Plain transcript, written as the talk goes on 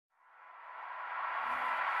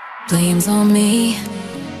Blame's on me.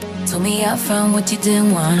 Told me up front what you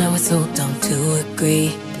didn't want. I was so dumb to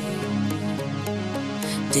agree.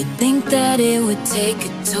 Didn't think that it would take a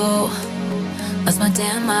toll. Lost my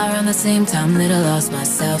damn mind around the same time that I lost my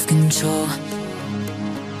self-control.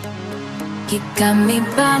 You got me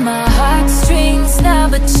by my heartstrings now,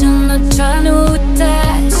 but you're not trying to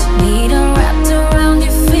attach. Need them wrapped around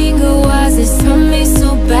your finger. Why's this on me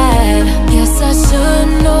so bad? Guess I should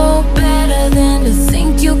know better than to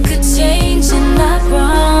think you could change and not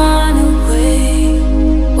run away.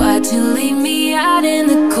 Why'd you leave me out in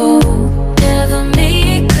the cold? Never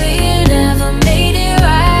made it clear, never made it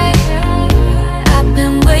right. I've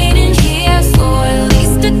been waiting here for at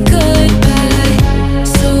least a goodbye.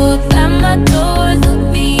 Show up at my door, look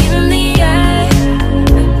me in the eye.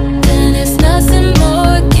 Then if nothing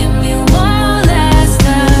more, give me one last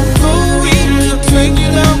time. Oh, we look like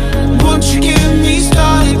you know, once you get me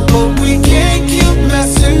started, but we can't keep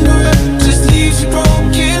messing around. Just leaves you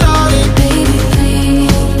broken hearted. Baby,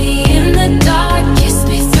 please hold me in the dark, kiss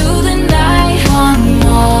me through the night. One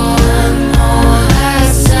more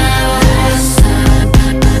last time.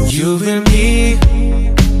 You and me,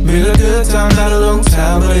 been a good time, not a long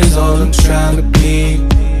time, but it's all I'm trying to be.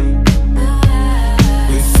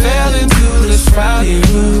 We fell into this rowdy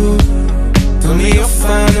mood. Tell me you're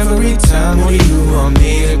fine every time. What do you want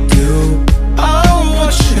me to do? Oh,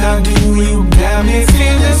 what should I do? You got me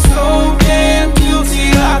feeling so damn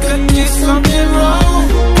guilty, like I did something wrong.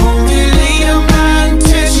 Only later my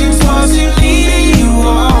intentions wasn't leading you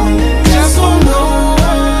on. Just don't know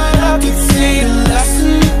what I could say to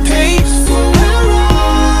lessen the pain. So I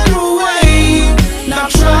run away, not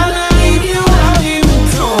trying to leave you out in the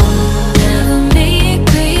cold. Never made it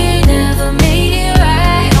clear, never made it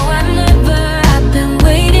right. No, I never. I've been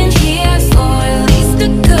waiting here for at least a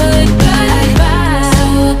goodbye. So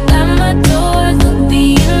up at my door, look me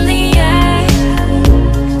in the eye.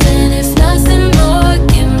 Then if nothing more,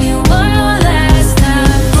 give me one more last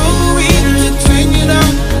time. Oh, we look like you know,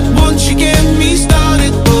 once you get me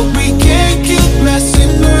started, but we can't keep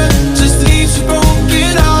messing around. Just leaves you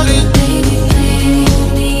broken hearted. Baby, please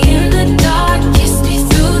hold me in the dark, kiss me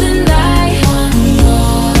through the night. One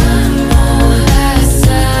more last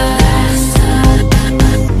time.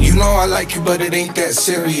 You know I like you, but it ain't that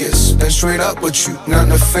serious. Been straight up with you, not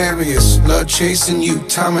nefarious. Love chasing you,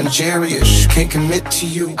 Tom and Jerry-ish. Can't commit to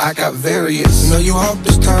you, I got various. Know you hope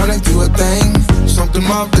this time to do a thing, something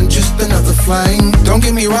more than just another flame. Don't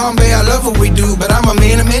get me wrong, babe, I love what we do, but I'm a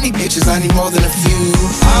man of many bitches, I need more than a few.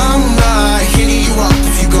 I'm not